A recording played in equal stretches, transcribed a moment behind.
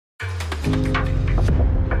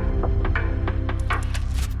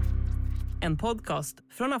En podcast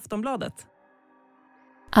från Aftonbladet.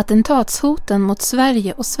 Attentatshoten mot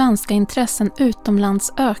Sverige och svenska intressen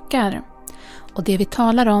utomlands ökar. Och det vi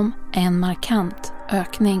talar om är en markant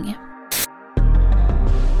ökning.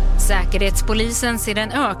 Säkerhetspolisen ser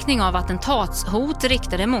en ökning av attentatshot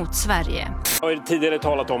riktade mot Sverige. Jag har tidigare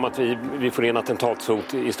talat om att vi får in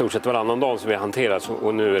attentatshot i stort sett varannan dag som vi hanterar,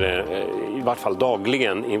 och nu är det i vart fall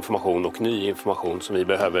dagligen information och ny information som vi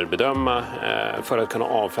behöver bedöma för att kunna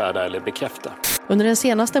avfärda eller bekräfta. Under den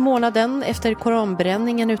senaste månaden efter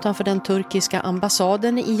koranbränningen utanför den turkiska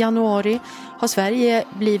ambassaden i januari har Sverige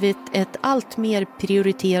blivit ett allt mer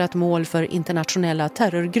prioriterat mål för internationella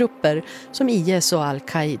terrorgrupper som IS och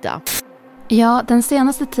Al-Qaida. Ja, den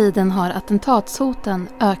senaste tiden har attentatshoten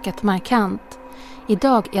ökat markant.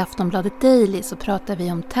 Idag i Aftonbladet Daily så pratar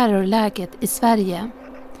vi om terrorläget i Sverige.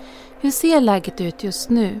 Hur ser läget ut just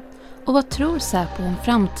nu? Och vad tror Säpo om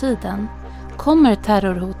framtiden? Kommer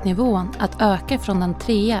terrorhotnivån att öka från den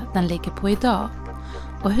trea den ligger på idag?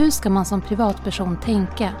 Och hur ska man som privatperson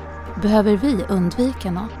tänka? Behöver vi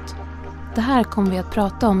undvika något? Det här kommer vi att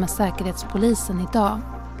prata om med Säkerhetspolisen idag.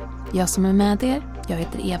 Jag som är med er, jag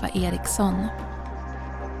heter Eva Ericsson.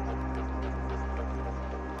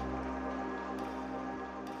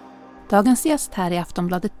 Dagens gäst här i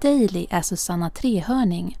Aftonbladet Daily är Susanna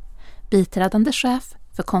Trehörning, biträdande chef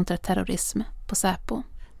för kontraterrorism på Säpo.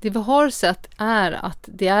 Det vi har sett är att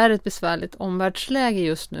det är ett besvärligt omvärldsläge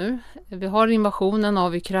just nu. Vi har invasionen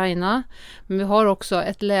av Ukraina, men vi har också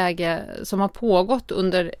ett läge som har pågått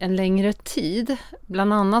under en längre tid.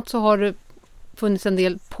 Bland annat så har det funnits en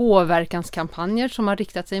del påverkanskampanjer som har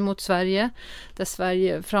riktat sig mot Sverige, där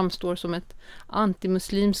Sverige framstår som ett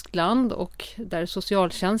antimuslimskt land och där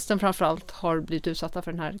socialtjänsten framförallt har blivit utsatta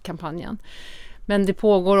för den här kampanjen. Men det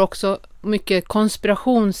pågår också mycket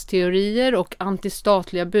konspirationsteorier och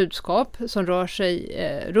antistatliga budskap som rör sig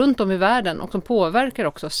runt om i världen och som påverkar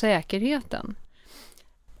också säkerheten.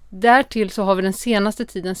 Därtill så har vi den senaste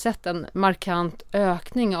tiden sett en markant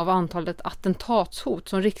ökning av antalet attentatshot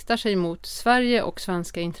som riktar sig mot Sverige och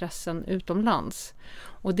svenska intressen utomlands.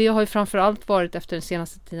 Och det har ju framförallt varit efter den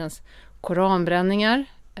senaste tidens koranbränningar.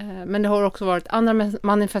 Men det har också varit andra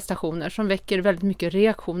manifestationer som väcker väldigt mycket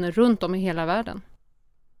reaktioner runt om i hela världen.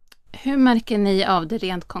 Hur märker ni av det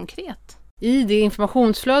rent konkret? I det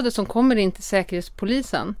informationsflöde som kommer in till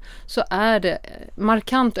Säkerhetspolisen så är det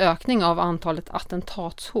markant ökning av antalet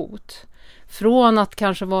attentatshot. Från att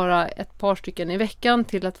kanske vara ett par stycken i veckan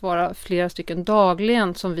till att vara flera stycken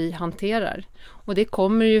dagligen som vi hanterar. Och det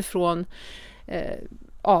kommer ju från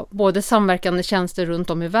både samverkande tjänster runt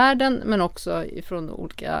om i världen men också från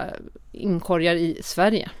olika inkorgar i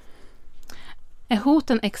Sverige. Är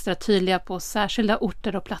hoten extra tydliga på särskilda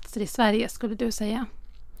orter och platser i Sverige, skulle du säga?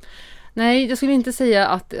 Nej, jag skulle inte säga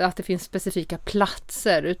att det finns specifika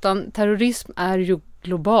platser, utan terrorism är ju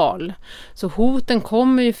global. Så hoten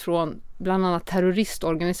kommer ju från bland annat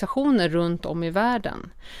terroristorganisationer runt om i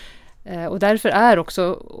världen. Och därför är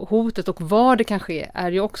också hotet och var det kan ske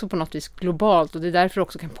är ju också på något vis globalt, och det är därför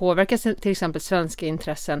också kan påverka till exempel svenska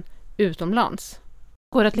intressen utomlands.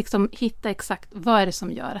 Går det att liksom hitta exakt vad är det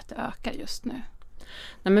som gör att det ökar just nu?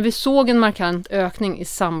 Nej, men vi såg en markant ökning i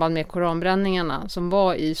samband med koranbränningarna som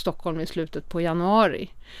var i Stockholm i slutet på januari.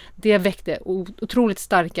 Det väckte otroligt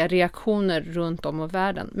starka reaktioner runt om i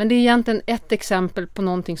världen. Men det är egentligen ett exempel på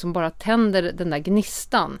någonting som bara tänder den där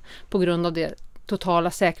gnistan på grund av det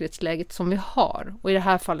totala säkerhetsläget som vi har. Och i det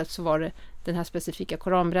här fallet så var det den här specifika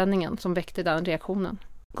koranbränningen som väckte den reaktionen.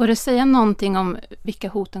 Går det att säga någonting om vilka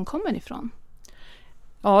hoten kommer ifrån?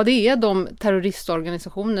 Ja, det är de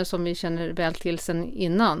terroristorganisationer som vi känner väl till sedan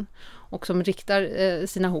innan och som riktar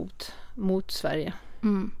sina hot mot Sverige.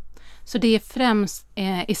 Mm. Så det är främst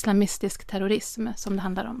islamistisk terrorism som det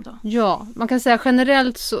handlar om då? Ja, man kan säga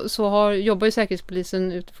generellt så jobbar ju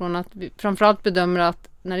Säkerhetspolisen utifrån att vi framförallt bedömer att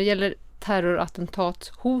när det gäller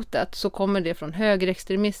terrorattentatshotet så kommer det från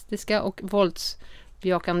högerextremistiska och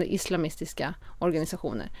våldsbejakande islamistiska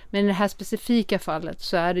organisationer. Men i det här specifika fallet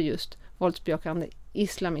så är det just våldsbejakande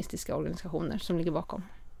islamistiska organisationer som ligger bakom.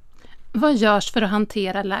 Vad görs för att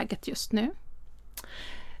hantera läget just nu?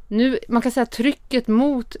 Man kan säga att trycket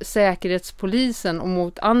mot Säkerhetspolisen och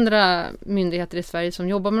mot andra myndigheter i Sverige som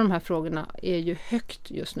jobbar med de här frågorna är ju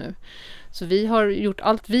högt just nu. Så vi har gjort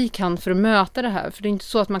allt vi kan för att möta det här. För det är inte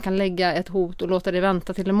så att man kan lägga ett hot och låta det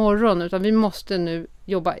vänta till imorgon, utan vi måste nu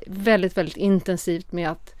jobba väldigt, väldigt intensivt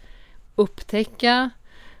med att upptäcka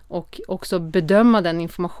och också bedöma den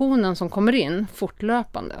informationen som kommer in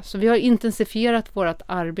fortlöpande. Så vi har intensifierat vårt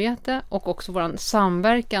arbete och också vår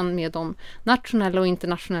samverkan med de nationella och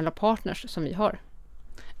internationella partners som vi har.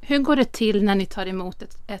 Hur går det till när ni tar emot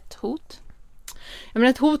ett hot? Ja, men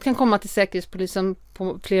ett hot kan komma till Säkerhetspolisen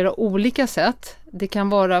på flera olika sätt. Det kan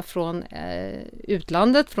vara från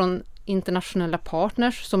utlandet, från internationella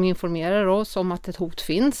partners som informerar oss om att ett hot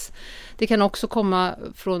finns. Det kan också komma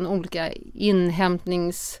från olika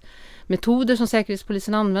inhämtningsmetoder som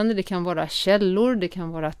Säkerhetspolisen använder. Det kan vara källor, det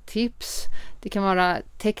kan vara tips, det kan vara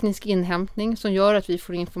teknisk inhämtning som gör att vi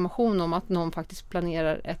får information om att någon faktiskt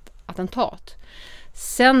planerar ett attentat.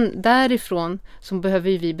 Sen därifrån så behöver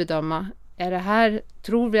vi bedöma,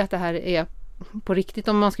 tror vi att det här är på riktigt,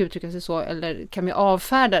 om man ska uttrycka sig så, eller kan vi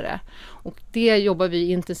avfärda det? Och det jobbar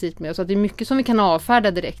vi intensivt med. Så att det är mycket som vi kan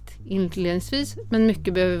avfärda direkt inledningsvis, men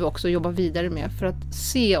mycket behöver vi också jobba vidare med för att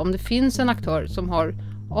se om det finns en aktör som har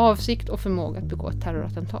avsikt och förmåga att begå ett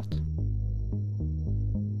terrorattentat.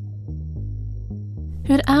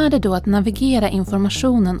 Hur är det då att navigera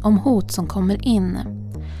informationen om hot som kommer in?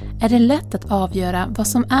 Är det lätt att avgöra vad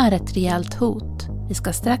som är ett rejält hot? Vi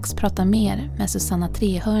ska strax prata mer med Susanna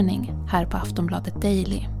Trehörning här på Aftonbladet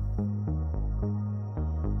Daily.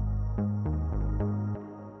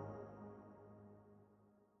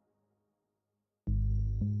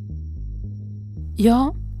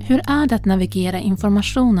 Ja, hur är det att navigera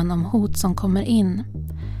informationen om hot som kommer in?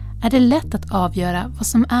 Är det lätt att avgöra vad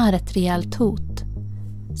som är ett rejält hot?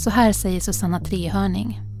 Så här säger Susanna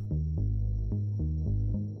Trehörning.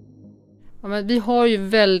 Ja, men vi har ju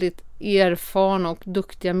väldigt erfarna och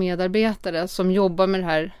duktiga medarbetare som jobbar med det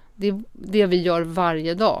här. Det vi gör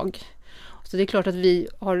varje dag. Så det är klart att vi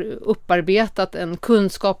har upparbetat en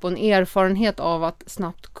kunskap och en erfarenhet av att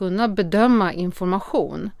snabbt kunna bedöma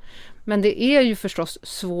information. Men det är ju förstås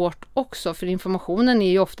svårt också, för informationen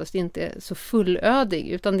är ju oftast inte så fullödig,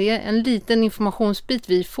 utan det är en liten informationsbit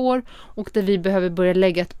vi får och där vi behöver börja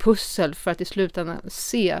lägga ett pussel för att i slutändan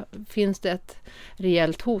se, finns det ett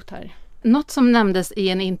rejält hot här? Något som nämndes i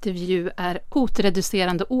en intervju är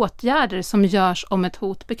hotreducerande åtgärder som görs om ett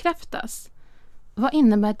hot bekräftas. Vad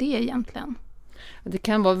innebär det egentligen? Det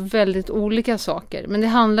kan vara väldigt olika saker, men det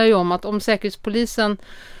handlar ju om att om Säkerhetspolisen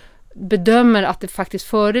bedömer att det faktiskt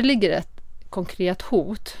föreligger ett konkret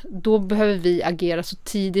hot, då behöver vi agera så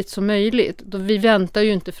tidigt som möjligt. Vi väntar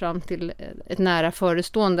ju inte fram till ett nära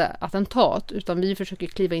förestående attentat, utan vi försöker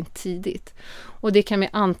kliva in tidigt. Och det kan vi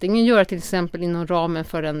antingen göra till exempel inom ramen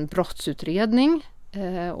för en brottsutredning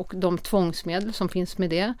och de tvångsmedel som finns med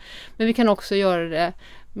det. Men vi kan också göra det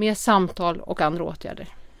med samtal och andra åtgärder.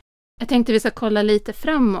 Jag tänkte vi ska kolla lite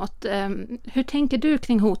framåt. Hur tänker du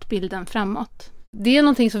kring hotbilden framåt? Det är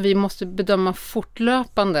någonting som vi måste bedöma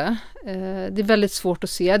fortlöpande. Det är väldigt svårt att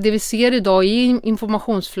se. Det vi ser idag i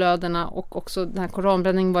informationsflödena och också den här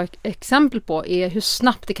koranbränningen var ett exempel på är hur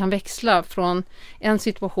snabbt det kan växla från en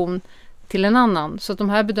situation till en annan. Så att de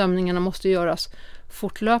här bedömningarna måste göras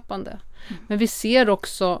fortlöpande. Men vi ser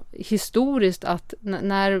också historiskt att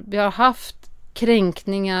när vi har haft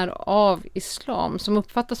kränkningar av islam, som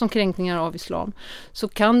uppfattas som kränkningar av islam, så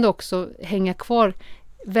kan det också hänga kvar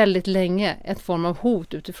väldigt länge ett form av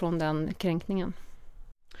hot utifrån den kränkningen.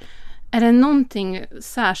 Är det någonting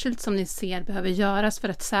särskilt som ni ser behöver göras för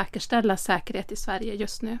att säkerställa säkerhet i Sverige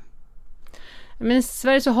just nu? Men i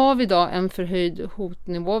Sverige så har vi idag en förhöjd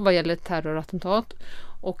hotnivå vad gäller terrorattentat,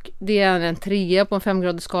 och det är en trea på en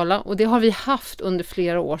 5-gradig skala, och det har vi haft under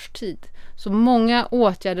flera års tid. Så många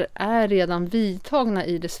åtgärder är redan vidtagna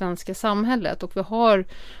i det svenska samhället, och vi har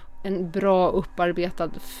en bra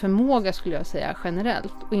upparbetad förmåga, skulle jag säga,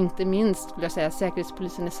 generellt. Och inte minst skulle jag säga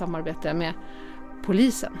Säkerhetspolisen i samarbete med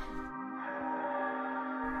polisen.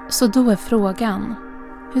 Så då är frågan,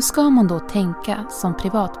 hur ska man då tänka som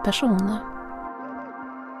privatperson?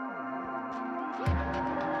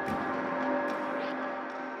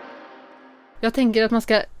 Jag tänker att man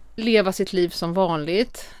ska leva sitt liv som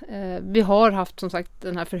vanligt. Vi har haft som sagt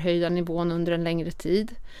den här förhöjda nivån under en längre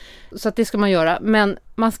tid. Så att det ska man göra. Men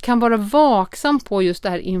man kan vara vaksam på just det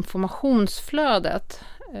här informationsflödet.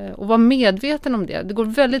 Och vara medveten om det. Det går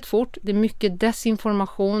väldigt fort. Det är mycket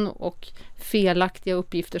desinformation och felaktiga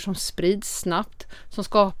uppgifter som sprids snabbt. Som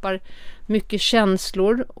skapar mycket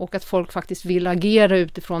känslor och att folk faktiskt vill agera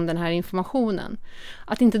utifrån den här informationen.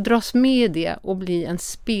 Att inte dras med i det och bli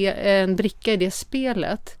en bricka i det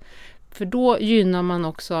spelet. För då gynnar man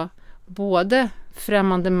också både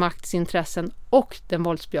främmande makts intressen och den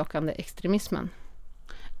våldsbejakande extremismen.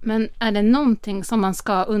 Men är det någonting som man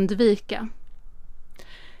ska undvika?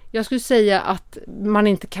 Jag skulle säga att man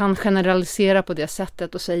inte kan generalisera på det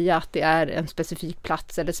sättet och säga att det är en specifik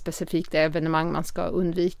plats eller ett specifikt evenemang man ska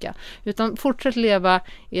undvika. Utan fortsätt leva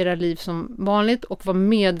era liv som vanligt och var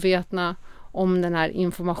medvetna om den här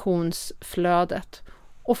informationsflödet.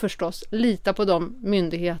 Och förstås lita på de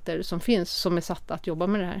myndigheter som finns som är satta att jobba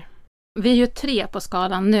med det här. Vi är ju 3 på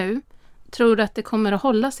skalan nu. Tror du att det kommer att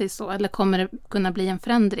hålla sig så eller kommer det kunna bli en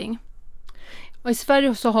förändring? Och i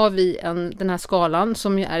Sverige så har vi den här skalan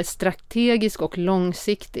som ju är strategisk och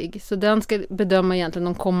långsiktig. Så den ska bedöma egentligen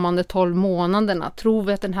de kommande 12 månaderna. Tror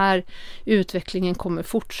vi att den här utvecklingen kommer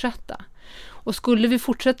fortsätta? Och skulle vi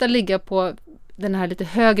fortsätta ligga på den här lite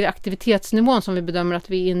högre aktivitetsnivån som vi bedömer att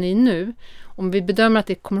vi är inne i nu, om vi bedömer att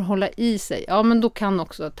det kommer hålla i sig, ja men då kan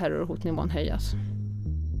också terrorhotnivån höjas.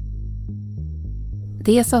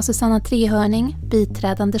 Det sa Susanna Trehörning,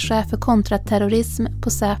 biträdande chef för kontraterrorism på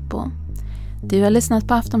Säpo. Du har lyssnat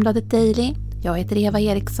på Aftonbladet Daily. Jag heter Eva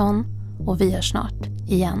Ericsson och vi hörs snart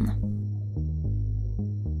igen.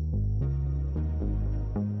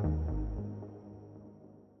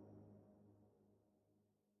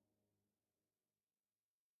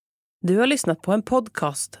 Du har lyssnat på en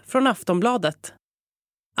podcast från Aftonbladet.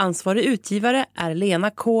 Ansvarig utgivare är Lena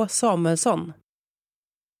K. Samuelsson.